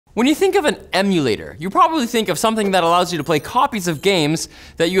When you think of an emulator, you probably think of something that allows you to play copies of games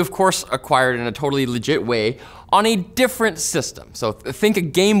that you of course acquired in a totally legit way on a different system. So think a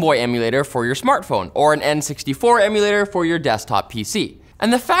Game Boy emulator for your smartphone, or an N64 emulator for your desktop PC.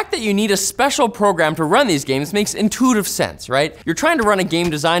 And the fact that you need a special program to run these games makes intuitive sense, right? You're trying to run a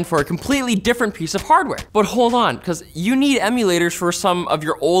game designed for a completely different piece of hardware. But hold on, because you need emulators for some of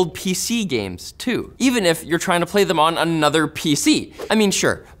your old PC games too, even if you're trying to play them on another PC. I mean,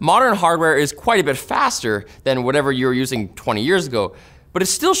 sure, modern hardware is quite a bit faster than whatever you were using 20 years ago, but it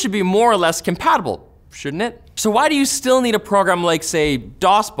still should be more or less compatible, shouldn't it? So why do you still need a program like, say,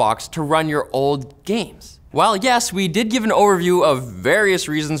 DOSBox to run your old games? Well, yes, we did give an overview of various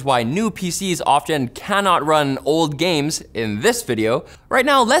reasons why new PCs often cannot run old games in this video. Right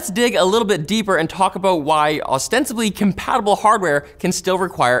now, let's dig a little bit deeper and talk about why ostensibly compatible hardware can still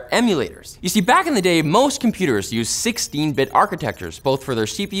require emulators. You see, back in the day, most computers used 16-bit architectures, both for their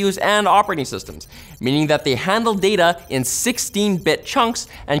CPUs and operating systems, meaning that they handled data in 16-bit chunks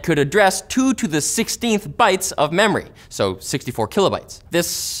and could address 2 to the 16th bytes of memory, so 64 kilobytes.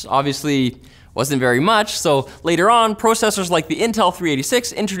 This obviously wasn't very much, so later on, processors like the Intel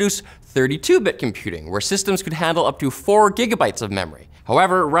 386 introduced 32-bit computing, where systems could handle up to 4 gigabytes of memory.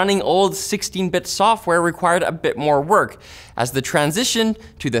 However, running old 16-bit software required a bit more work, as the transition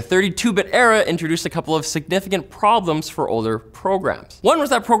to the 32-bit era introduced a couple of significant problems for older programs. One was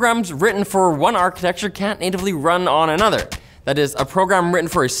that programs written for one architecture can't natively run on another. That is, a program written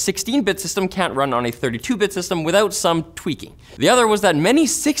for a 16-bit system can't run on a 32-bit system without some tweaking. The other was that many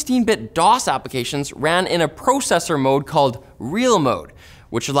 16-bit DOS applications ran in a processor mode called real mode,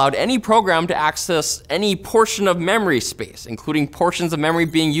 which allowed any program to access any portion of memory space, including portions of memory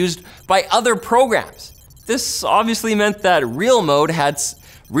being used by other programs. This obviously meant that real mode had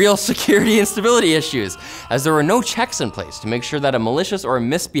real security and stability issues, as there were no checks in place to make sure that a malicious or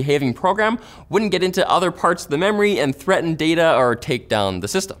misbehaving program wouldn't get into other parts of the memory and threaten data or take down the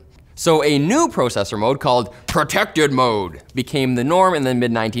system. So a new processor mode called protected mode became the norm in the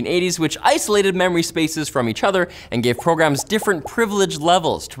mid-1980s, which isolated memory spaces from each other and gave programs different privilege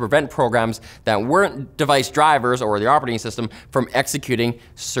levels to prevent programs that weren't device drivers or the operating system from executing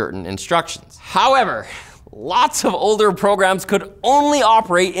certain instructions. However, lots of older programs could only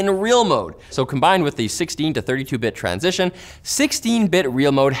operate in real mode. So combined with the 16 to 32-bit transition, 16-bit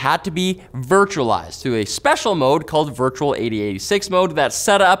real mode had to be virtualized through a special mode called Virtual 8086 mode that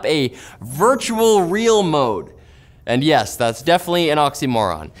set up a virtual real mode. And yes, that's definitely an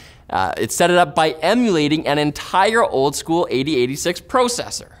oxymoron. It set it up by emulating an entire old school 8086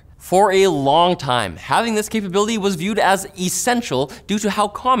 processor. For a long time, having this capability was viewed as essential due to how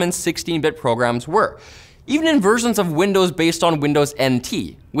common 16-bit programs were. Even in versions of Windows based on Windows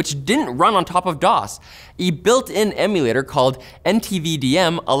NT, which didn't run on top of DOS, a built-in emulator called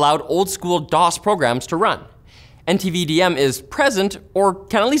NTVDM allowed old-school DOS programs to run. NTVDM is present, or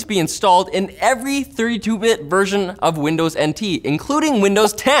can at least be installed, in every 32-bit version of Windows NT, including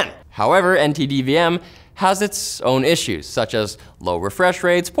Windows 10. However, NTVDM has its own issues, such as low refresh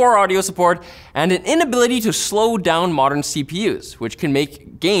rates, poor audio support, and an inability to slow down modern CPUs, which can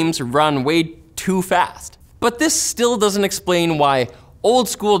make games run way too fast. But this still doesn't explain why old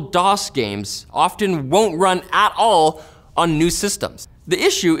school DOS games often won't run at all on new systems. The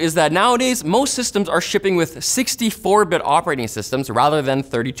issue is that nowadays most systems are shipping with 64-bit operating systems rather than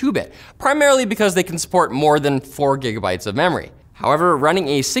 32-bit, primarily because they can support more than 4 gigabytes of memory. However, running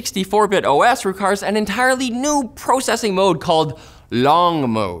a 64-bit OS requires an entirely new processing mode called long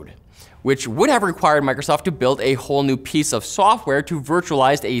mode, which would have required Microsoft to build a whole new piece of software to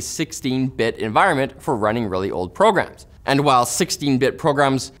virtualize a 16-bit environment for running really old programs. And while 16-bit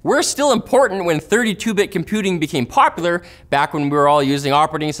programs were still important when 32-bit computing became popular, back when we were all using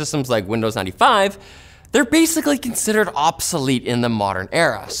operating systems like Windows 95, they're basically considered obsolete in the modern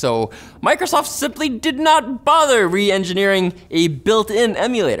era. So Microsoft simply did not bother re-engineering a built-in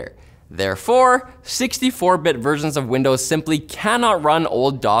emulator. Therefore, 64-bit versions of Windows simply cannot run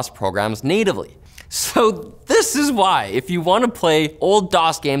old DOS programs natively. So this is why, if you want to play old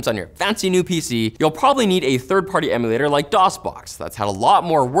DOS games on your fancy new PC, you'll probably need a third-party emulator like DOSBox that's had a lot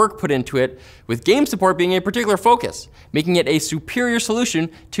more work put into it, with game support being a particular focus, making it a superior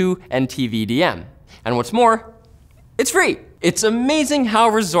solution to NTVDM. And what's more, it's free. It's amazing how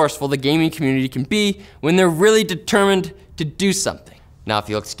resourceful the gaming community can be when they're really determined to do something. Now, if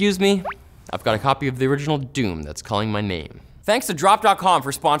you'll excuse me, I've got a copy of the original Doom that's calling my name. Thanks to Drop.com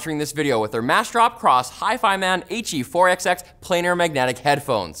for sponsoring this video with their Mass Drop Cross Hi-Fi Man HE4XX planar magnetic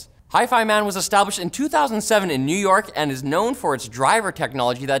headphones. Hi-Fi Man was established in 2007 in New York and is known for its driver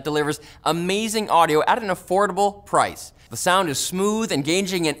technology that delivers amazing audio at an affordable price. The sound is smooth,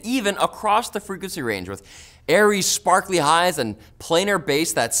 engaging, and even across the frequency range with airy, sparkly highs and planar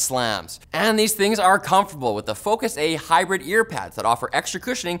bass that slams. And these things are comfortable with the Focus A hybrid ear pads that offer extra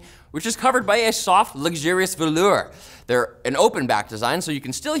cushioning, which is covered by a soft, luxurious velour. They're an open back design, so you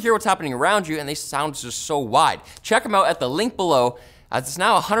can still hear what's happening around you, and they sound just so wide. Check them out at the link below, as it's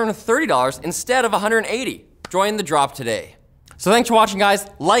now $130 instead of $180. Join the drop today. So thanks for watching, guys.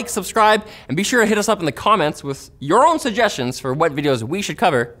 Like, subscribe, and be sure to hit us up in the comments with your own suggestions for what videos we should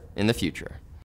cover in the future.